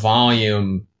the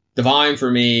volume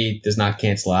for me does not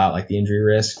cancel out like the injury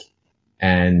risk.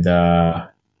 And I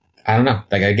don't know.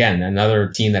 Like again, another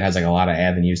team that has like a lot of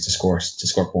avenues to score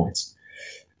points.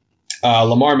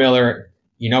 Lamar Miller,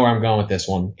 you know where I'm going with this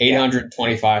one.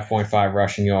 825.5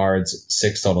 rushing yards,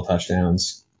 6 total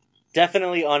touchdowns.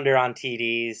 Definitely under on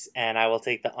TDs, and I will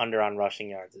take the under on rushing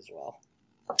yards as well.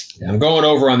 Yeah, I'm going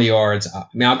over on the yards. I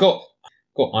mean, I'll go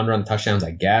under on touchdowns,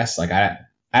 I guess. Like I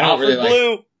don't really like.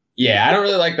 Blue. Yeah, I don't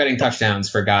really like betting touchdowns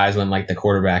for guys when like the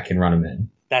quarterback can run them in.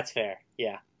 That's fair.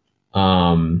 Yeah.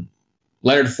 Leonard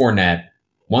Fournette,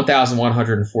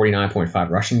 1,149.5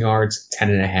 rushing yards,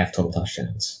 10.5 total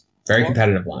touchdowns. Very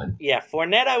competitive line. Yeah,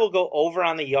 Fournette, I will go over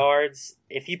on the yards.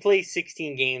 If he plays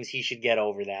 16 games, he should get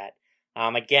over that.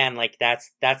 Again, like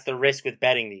that's the risk with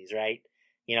betting these, right?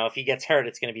 You know, if he gets hurt,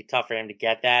 it's going to be tough for him to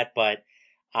get that. But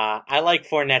I like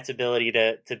Fournette's ability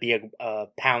to be a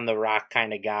pound the rock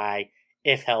kind of guy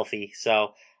if healthy.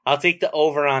 So I'll take the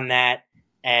over on that,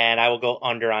 and I will go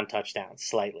under on touchdowns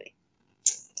slightly.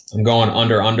 I'm going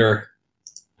under.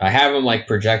 I have him like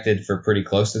projected for pretty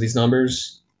close to these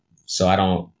numbers, so I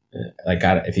don't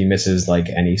if he misses like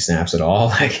any snaps at all,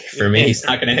 like for me, he's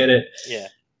not going to hit it. Yeah.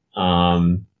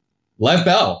 Lev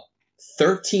Bell,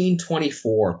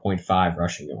 1,324.5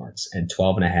 rushing yards and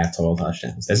 12.5 total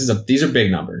touchdowns. These are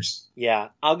big numbers. Yeah,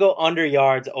 I'll go under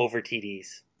yards over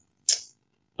TDs.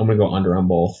 I'm going to go under on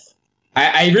both.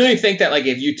 I really think that like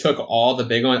if you took all the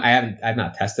big ones, I've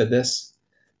not tested this,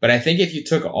 but I think if you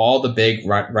took all the big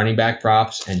running back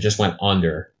props and just went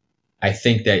under, I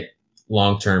think that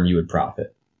long term you would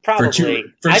profit. Probably.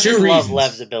 I just love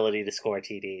Lev's ability to score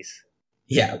TDs.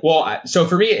 Yeah, well, so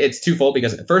for me it's twofold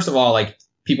because first of all, like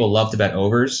people love to bet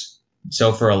overs.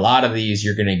 So for a lot of these,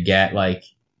 you're going to get like,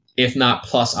 if not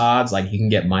plus odds, like you can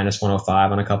get minus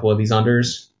 105 on a couple of these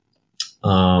unders.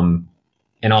 And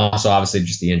also obviously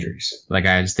just the injuries. Like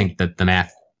I just think that the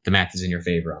math is in your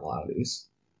favor on a lot of these.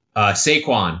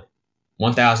 Saquon,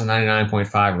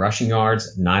 1,099.5 rushing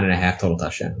yards, 9.5 total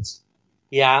touchdowns.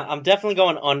 Yeah, I'm definitely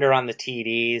going under on the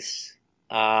TDs.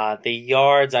 The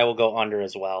yards, I will go under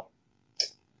as well.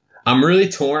 I'm really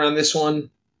torn on this one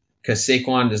because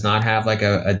Saquon does not have like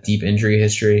a deep injury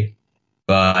history,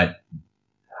 but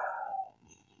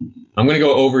I'm going to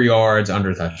go over yards,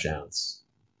 under touchdowns.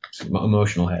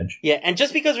 Emotional hedge. Yeah, and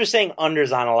just because we're saying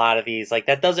unders on a lot of these, like,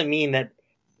 that doesn't mean that,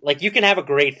 like, you can have a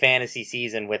great fantasy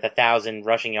season with 1,000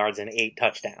 rushing yards and 8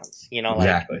 touchdowns. You know, like,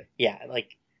 exactly. Yeah,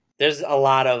 like, there's a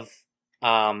lot of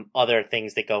other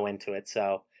things that go into it.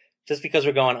 So just because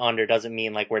we're going under doesn't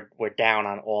mean like we're down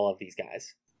on all of these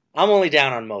guys. I'm only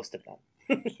down on most of them.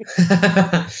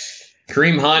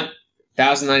 Kareem Hunt,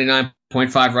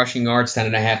 1,099.5 rushing yards,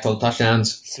 10.5 total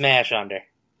touchdowns. Smash under.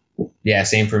 Yeah,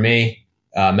 same for me.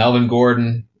 Melvin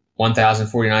Gordon,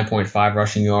 1,049.5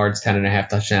 rushing yards, 10.5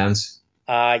 touchdowns.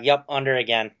 Yep, under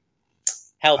again.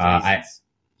 Health reasons.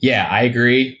 I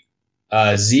agree.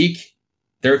 Zeke,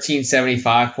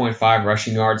 1,375.5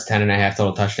 rushing yards, 10.5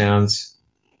 total touchdowns.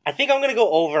 I think I'm going to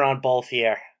go over on both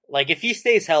here. Like, if he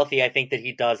stays healthy, I think that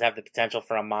he does have the potential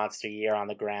for a monster year on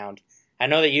the ground. I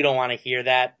know that you don't want to hear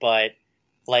that, but,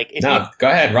 like... Go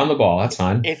ahead, run the ball. That's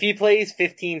fine. If he plays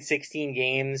 15, 16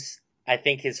 games, I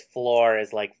think his floor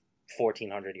is, like,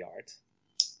 1,400 yards.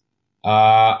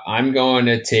 I'm going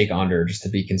to take under, just to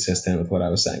be consistent with what I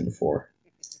was saying before.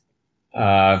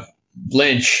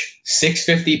 Lynch,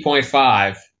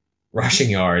 650.5 rushing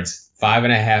yards,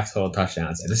 5.5 total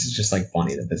touchdowns. And this is just like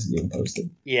funny that this is being posted.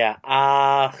 Yeah.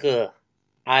 I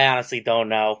honestly don't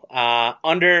know.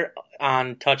 Under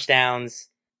on touchdowns.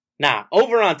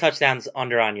 Over on touchdowns,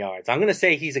 under on yards. I'm going to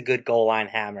say he's a good goal line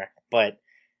hammer, but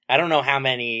I don't know how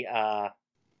many,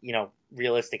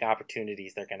 realistic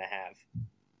opportunities they're going to have.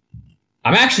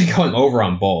 I'm actually going over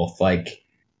on both. Like,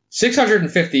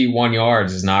 651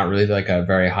 yards is not really like a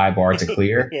very high bar to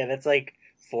clear. Yeah, that's like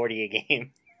 40 a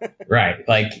game. Right.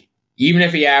 Like, even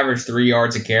if he averaged 3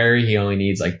 yards a carry, he only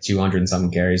needs like 200 and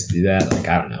something carries to do that. Like,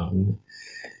 I don't know.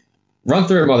 Run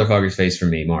through a motherfucker's face for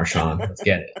me, Marshawn. Let's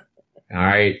get it. All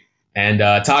right. And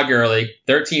Todd Gurley,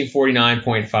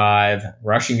 1,349.5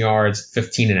 rushing yards,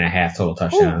 15.5 total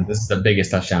touchdowns. This is the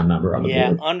biggest touchdown number on the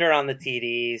board. Yeah, under on the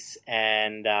TDs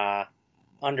and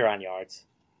under on yards.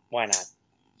 Why not?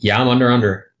 Yeah, I'm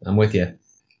under. I'm with you.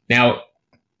 Now,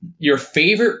 your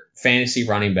favorite fantasy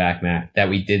running back, Matt, that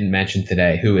we didn't mention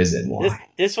today, who is it and why?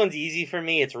 This one's easy for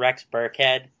me. It's Rex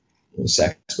Burkhead.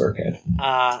 Burkhead.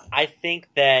 I think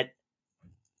that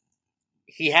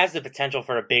he has the potential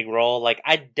for a big role. Like,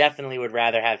 I definitely would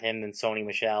rather have him than Sony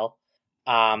Michel.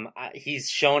 He's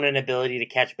shown an ability to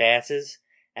catch passes,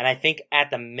 and I think at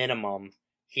the minimum,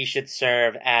 he should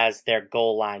serve as their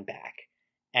goal line back.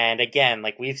 And again,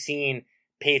 like we've seen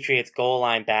Patriots goal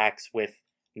line backs with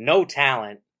no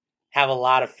talent have a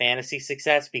lot of fantasy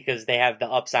success because they have the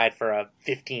upside for a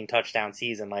 15 touchdown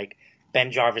season like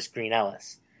Ben Jarvis, Green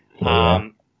Ellis. Yeah.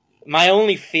 My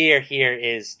only fear here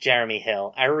is Jeremy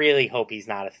Hill. I really hope he's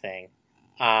not a thing.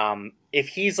 If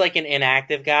he's like an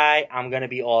inactive guy, I'm going to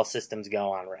be all systems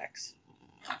go on Rex.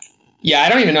 Yeah, I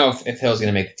don't even know if Hill's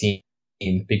going to make the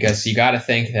team because you got to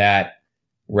think that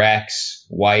Rex,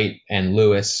 White, and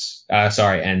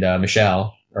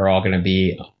Michelle are all going to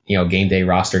be, game day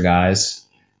roster guys.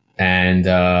 And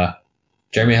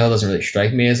Jeremy Hill doesn't really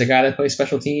strike me as a guy that plays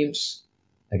special teams.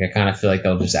 Like, I kind of feel like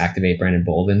they'll just activate Brandon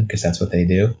Bolden because that's what they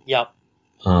do. Yep.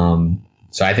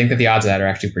 So I think that the odds of that are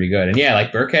actually pretty good. And yeah,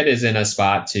 like Burkhead is in a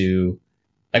spot to,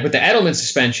 like with the Edelman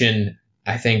suspension,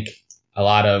 I think a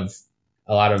lot of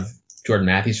Jordan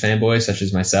Matthews fanboys, such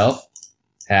as myself,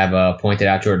 have pointed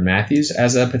out Jordan Matthews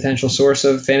as a potential source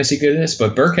of fantasy goodness.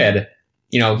 But Burkhead,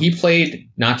 he played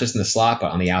not just in the slot,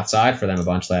 but on the outside for them a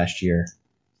bunch last year.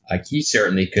 Like, he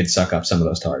certainly could suck up some of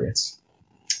those targets.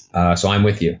 So I'm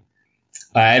with you.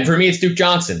 And for me, it's Duke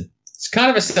Johnson. It's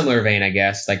kind of a similar vein, I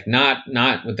guess. Like, not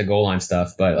with the goal line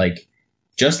stuff, but like,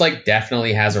 just like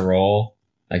definitely has a role.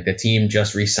 Like, the team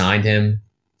just re-signed him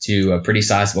to a pretty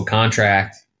sizable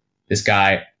contract. This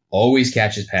guy always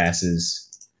catches passes.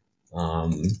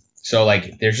 So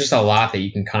like, there's just a lot that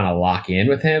you can kind of lock in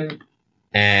with him.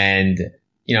 And,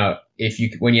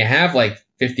 when you have like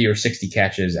 50 or 60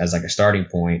 catches as like a starting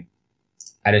point,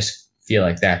 I just feel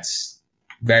like that's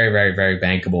very, very, very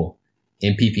bankable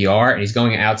in PPR. And he's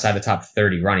going outside the top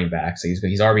 30 running backs. So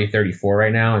he's RB 34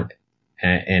 right now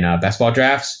in best ball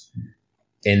drafts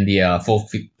in the full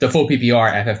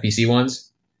PPR FFPC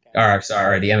ones, or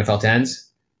sorry, the MFL 10s.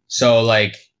 So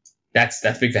like, that's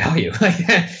big value. Like,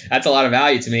 that's a lot of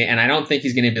value to me. And I don't think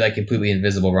he's going to be like completely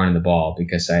invisible running the ball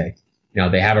because they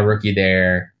have a rookie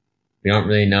there. We don't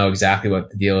really know exactly what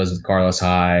the deal is with Carlos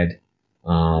Hyde.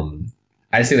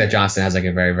 I just think that Johnson has like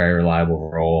a very, very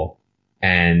reliable role.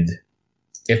 And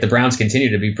if the Browns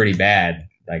continue to be pretty bad,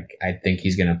 like, I think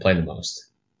he's going to play the most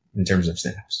in terms of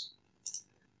snaps.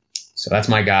 So that's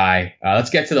my guy.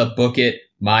 Let's get to the Book It,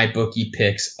 my bookie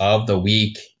picks of the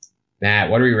week.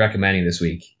 Matt, what are we recommending this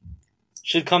week?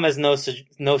 Should come as no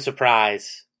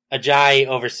surprise. Ajayi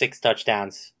over 6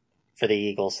 touchdowns for the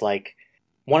Eagles. Like,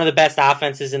 one of the best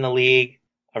offenses in the league,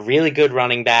 a really good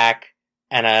running back,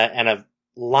 and a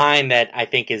line that I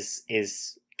think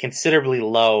is considerably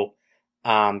low,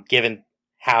 given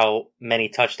how many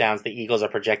touchdowns the Eagles are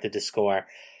projected to score.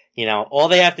 You know, all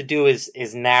they have to do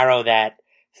is narrow that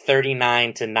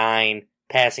 39-9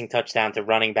 passing touchdown to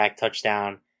running back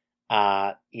touchdown,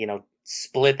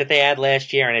 split that they had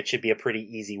last year, and it should be a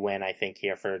pretty easy win, I think,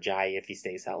 here for Ajayi if he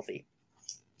stays healthy.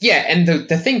 Yeah, and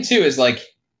the thing too is, like,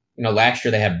 last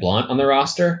year they had Blunt on the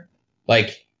roster.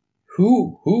 Like,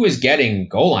 who is getting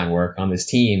goal line work on this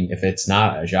team if it's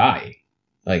not Ajayi?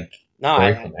 Like, no,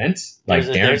 Clement? Like,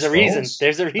 there's a reason.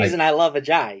 There's a reason, like, I love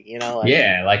Ajayi.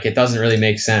 It doesn't really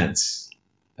make sense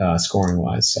scoring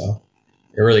wise. So,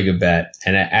 a really good bet.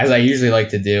 And as I usually like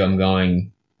to do, I'm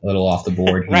going a little off the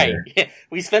board here. Right. Yeah.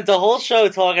 We spent the whole show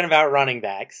talking about running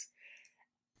backs.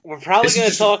 We're probably going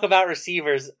to talk about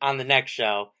receivers on the next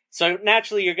show. So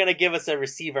naturally, you're going to give us a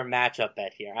receiver matchup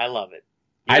bet here. I love it.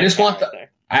 I just want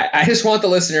the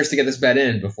listeners to get this bet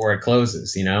in before it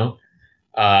closes.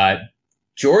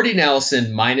 Jordy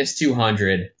Nelson minus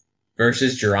 200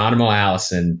 versus Geronimo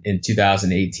Allison in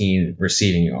 2018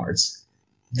 receiving yards.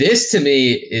 This to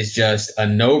me is just a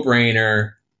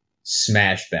no-brainer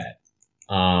smash bet.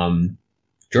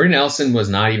 Jordy Nelson was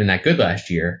not even that good last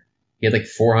year. He had like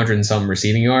 400 and some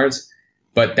receiving yards,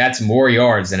 but that's more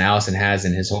yards than Allison has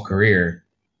in his whole career.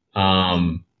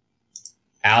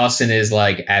 Allison is,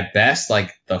 like, at best,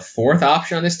 like, the 4th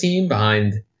option on this team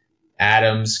behind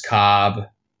Adams, Cobb,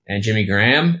 and Jimmy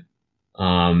Graham.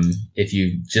 If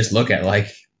you just look at,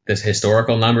 like, the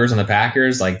historical numbers on the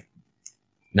Packers, like,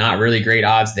 not really great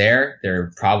odds there.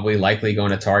 They're probably likely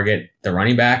going to target the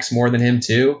running backs more than him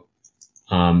too.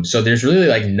 So there's really,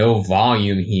 like, no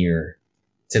volume here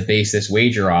to base this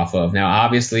wager off of. Now,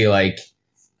 obviously, like,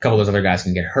 a couple of those other guys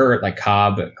can get hurt, like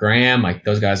Cobb, Graham. Like,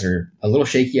 those guys are a little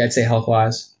shaky, I'd say,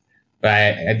 health-wise. But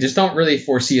I just don't really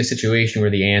foresee a situation where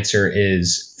the answer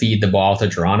is feed the ball to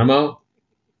Geronimo.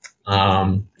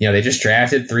 They just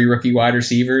drafted 3 rookie wide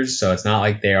receivers, so it's not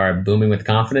like they are booming with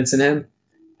confidence in him.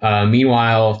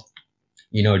 Meanwhile,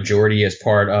 Jordy is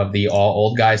part of the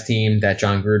all-old guys team that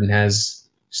John Gruden has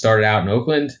started out in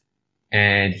Oakland,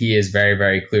 and he is very,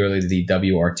 very clearly the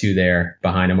WR2 there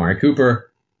behind Amari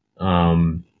Cooper.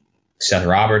 Seth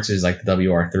Roberts is like the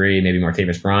WR3, maybe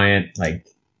Martavis Bryant. Like,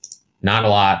 not a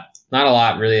lot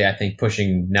really, I think,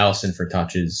 pushing Nelson for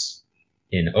touches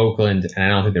in Oakland, and I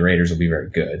don't think the Raiders will be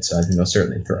very good, so I think they'll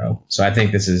certainly throw. So I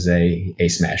think this is a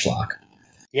smash lock.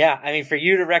 Yeah, I mean, for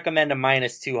you to recommend a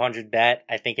minus 200 bet,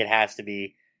 I think it has to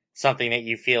be something that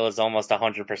you feel is almost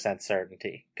 100%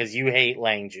 certainty, because you hate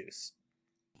laying juice.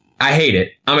 I hate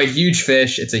it. I'm a huge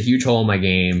fish. It's a huge hole in my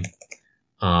game.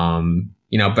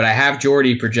 But I have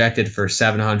Jordy projected for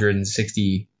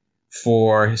 770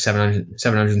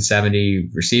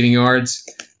 receiving yards,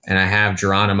 and I have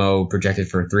Geronimo projected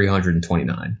for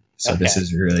 329. So okay.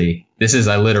 This is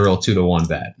a literal 2-to-1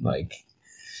 bet. Like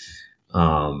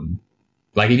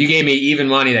if you gave me even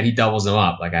money that he doubles them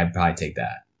up, like, I'd probably take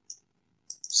that.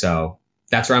 So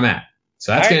that's where I'm at.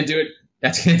 So that's going to do it.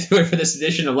 That's going to do it for this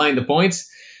edition of Laying the Points,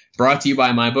 brought to you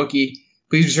by MyBookie.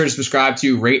 Please be sure to subscribe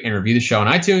to, rate, and review the show on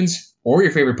iTunes or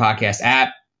your favorite podcast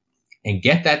app, and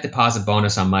get that deposit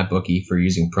bonus on MyBookie for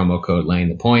using promo code Laying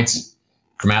the Points.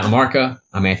 For Matt LaMarca,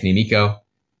 I'm Anthony Amico.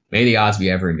 May the odds be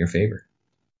ever in your favor.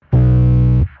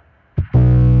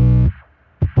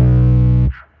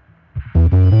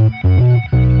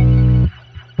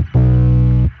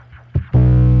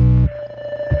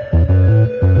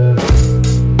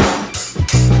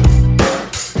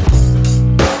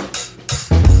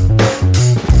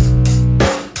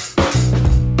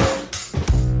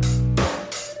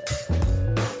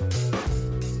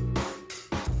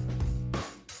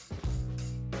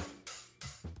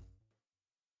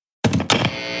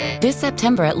 This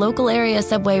September at local area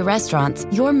Subway restaurants,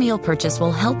 your meal purchase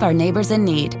will help our neighbors in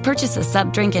need. Purchase a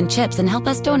sub, drink, and chips and help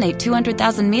us donate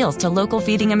 200,000 meals to local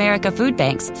Feeding America food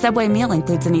banks. Subway meal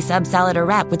includes any sub, salad, or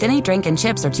wrap with any drink and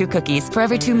chips or 2 cookies. For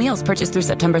every 2 meals purchased through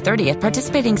September 30th,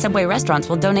 participating Subway restaurants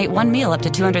will donate 1 meal up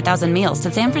to 200,000 meals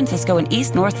to San Francisco and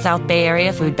East, North, South Bay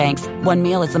Area food banks. 1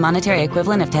 meal is the monetary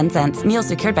equivalent of 10 cents. Meals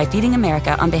secured by Feeding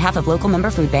America on behalf of local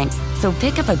member food banks. So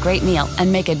pick up a great meal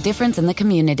and make a difference in the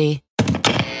community.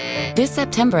 This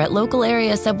September at local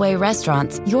area Subway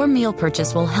restaurants, your meal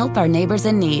purchase will help our neighbors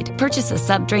in need. Purchase a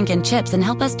sub, drink, and chips and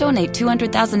help us donate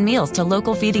 200,000 meals to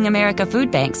local Feeding America food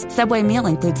banks. Subway meal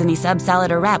includes any sub,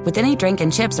 salad, or wrap with any drink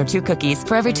and chips or 2 cookies.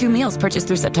 For every 2 meals purchased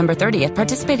through September 30th,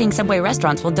 participating Subway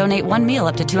restaurants will donate 1 meal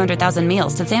up to 200,000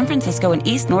 meals to San Francisco and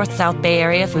East, North, South Bay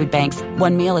Area food banks.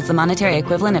 1 meal is the monetary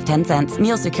equivalent of 10 cents.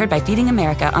 Meals secured by Feeding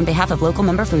America on behalf of local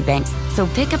member food banks. So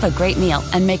pick up a great meal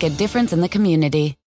and make a difference in the community.